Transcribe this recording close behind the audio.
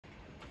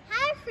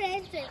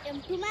friends,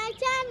 welcome to my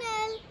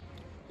channel.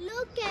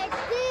 Look at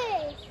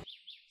this.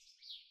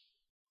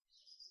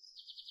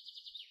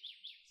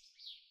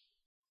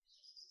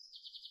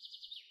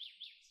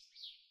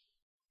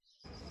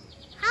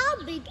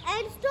 How big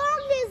and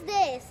strong is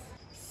this?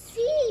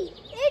 See,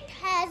 it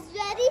has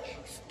very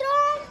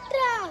strong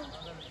trunk.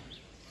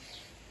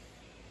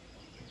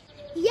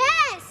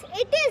 Yes,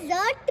 it is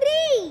a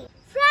tree.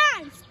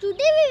 Friends, today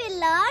we will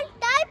learn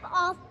type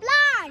of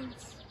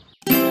plants.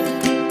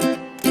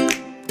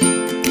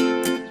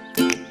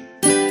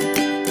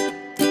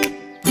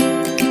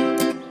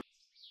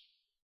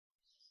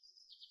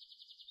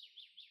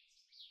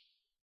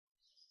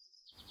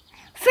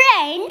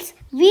 Friends,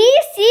 we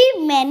see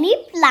many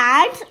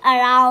plants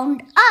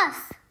around us.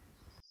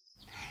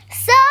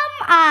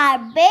 Some are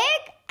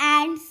big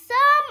and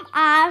some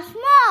are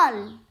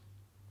small.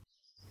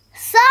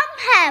 Some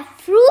have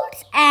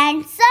fruits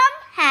and some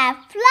have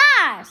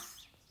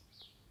flowers.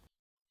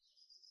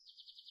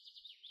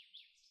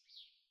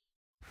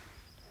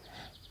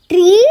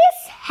 Trees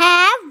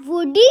have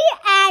woody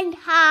and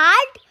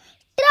hard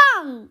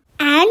trunk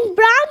and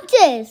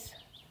branches.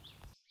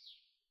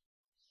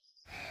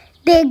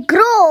 They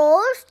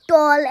grow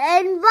tall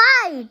and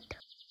wide.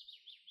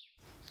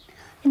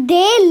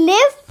 They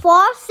live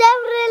for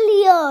several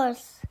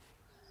years.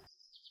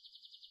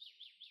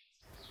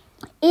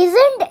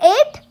 Isn't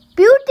it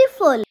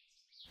beautiful?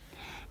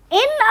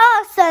 In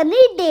a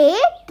sunny day,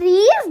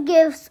 trees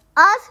gives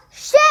us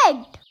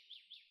shade.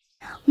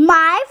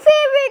 My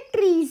favorite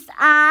trees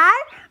are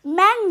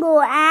mango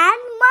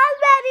and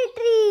mulberry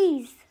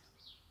trees.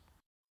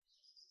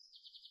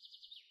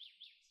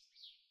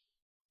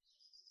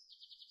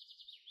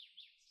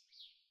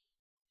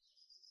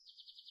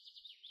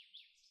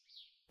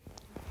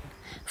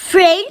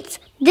 Friends,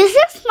 this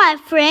is my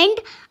friend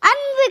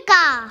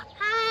Anvika.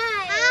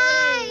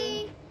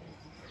 Hi.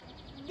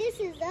 This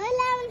is the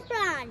lemon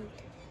plant.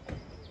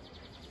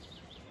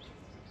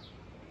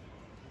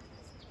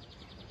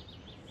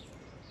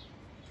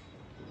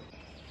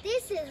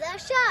 This is a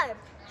shrub.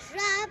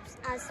 Shrubs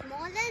are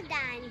smaller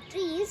than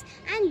trees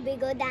and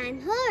bigger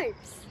than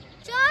herbs.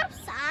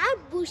 Shrubs are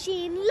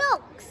bushy in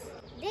looks.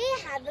 They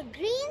have a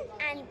green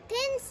and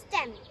thin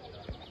stem.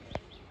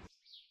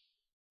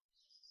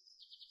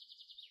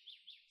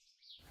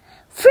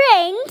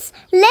 Friends,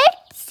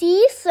 let's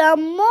see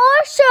some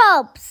more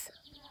shrubs.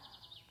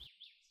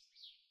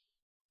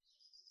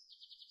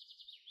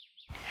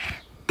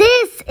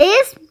 This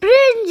is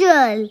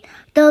brinjal,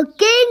 the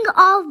king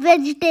of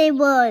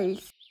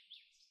vegetables.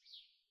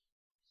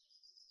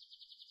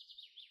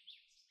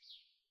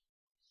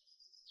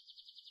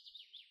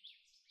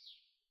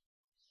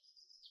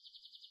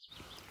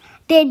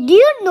 Did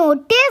you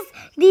notice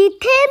the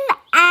thin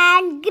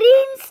and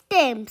green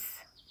stems?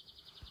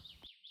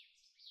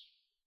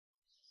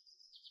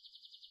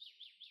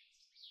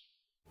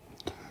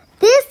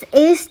 This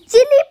is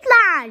chili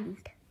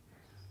plant.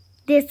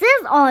 This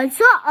is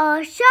also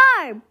a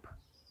shrub.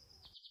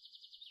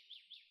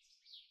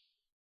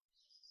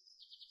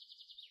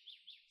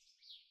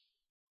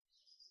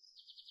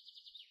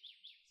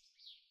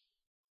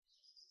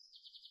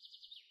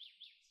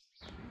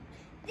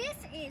 This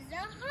is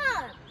a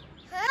herb.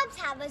 Herbs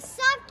have a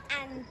soft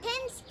and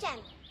thin stem.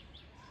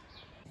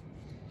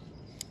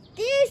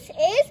 This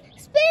is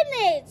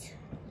spinach.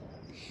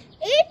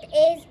 It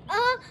is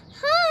a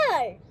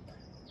herb.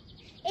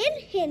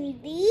 In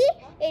Hindi,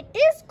 it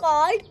is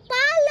called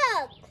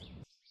palak.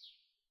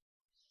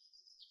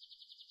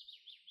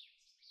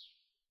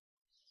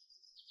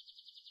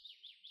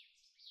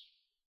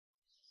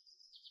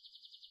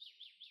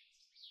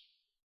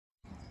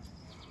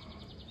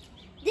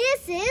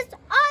 This is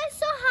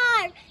also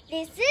herb.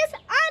 This is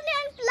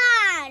onion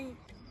plant.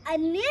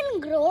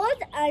 Onion grows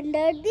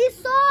under the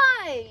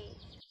soil.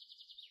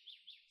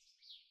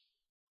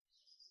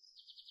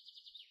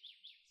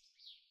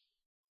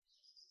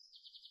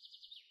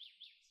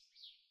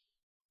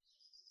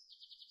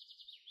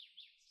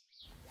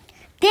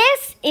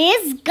 This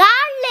is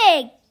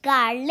garlic.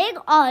 Garlic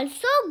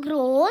also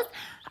grows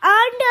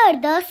under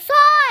the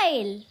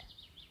soil.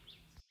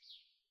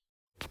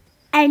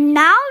 And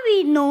now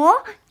we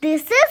know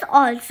this is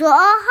also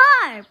a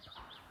herb.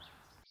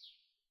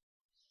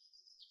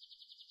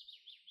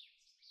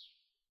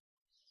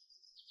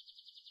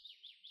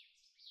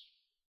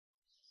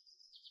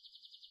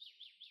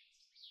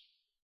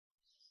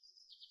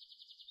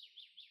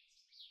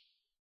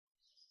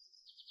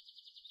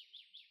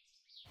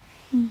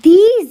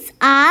 These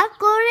are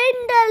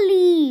coriander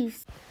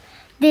leaves.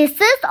 This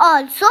is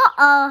also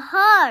a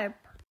herb.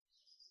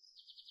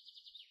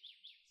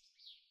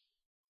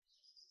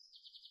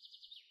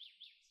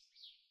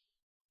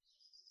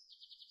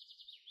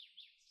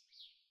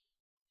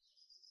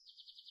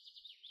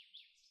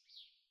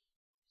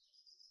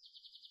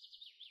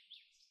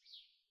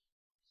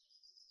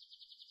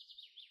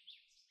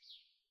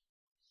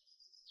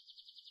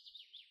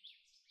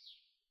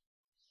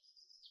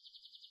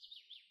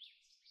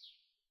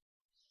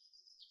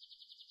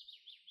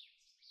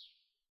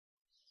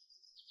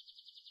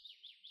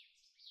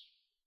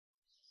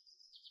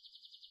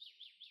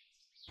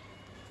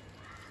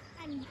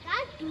 And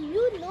that, do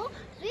you know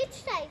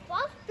which type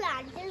of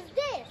plant is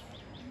this?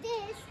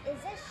 This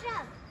is a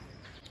shrub.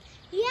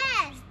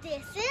 Yes,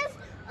 this is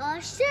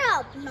a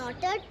shrub, not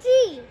a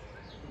tree.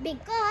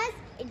 Because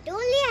it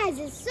only has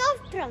a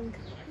soft trunk,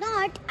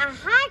 not a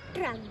hard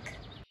trunk.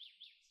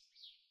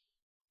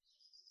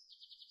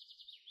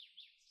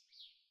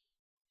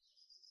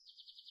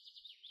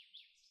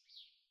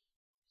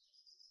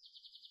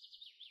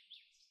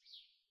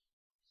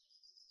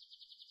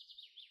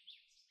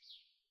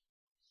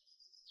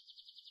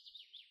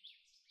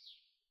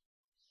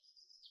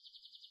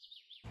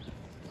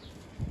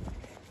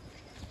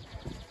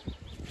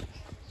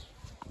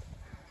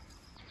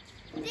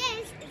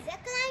 This is a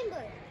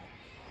climber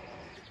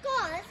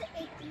because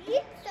it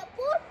needs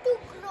support to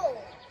grow.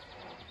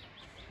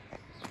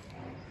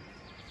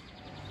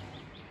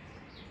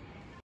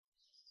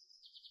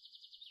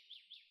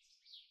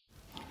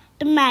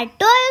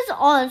 Tomato is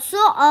also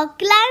a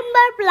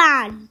climber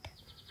plant.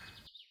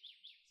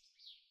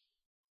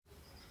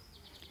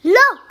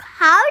 Look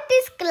how it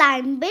is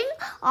climbing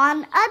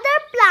on other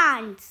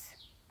plants.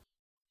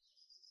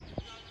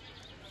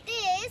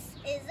 This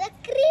is a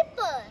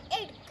creeper.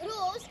 It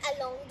grows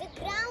along the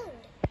ground.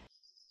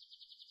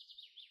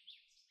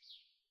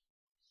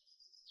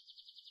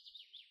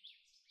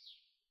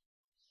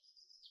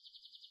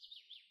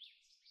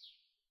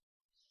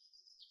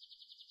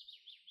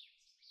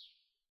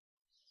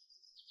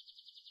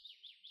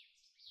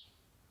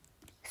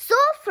 So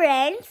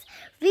friends,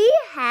 we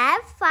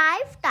have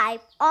 5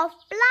 types of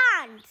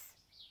plants.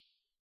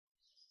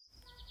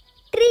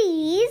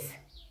 Trees,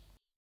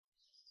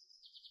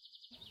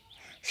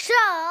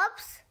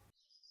 shrubs,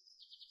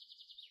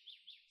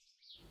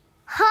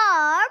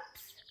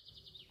 herbs,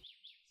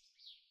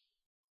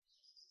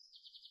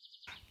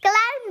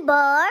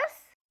 climbers,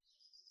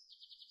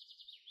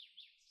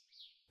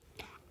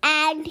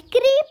 and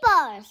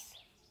creepers.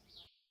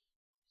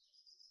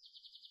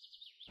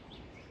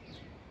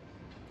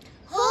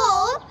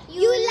 Hope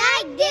you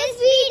like this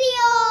video.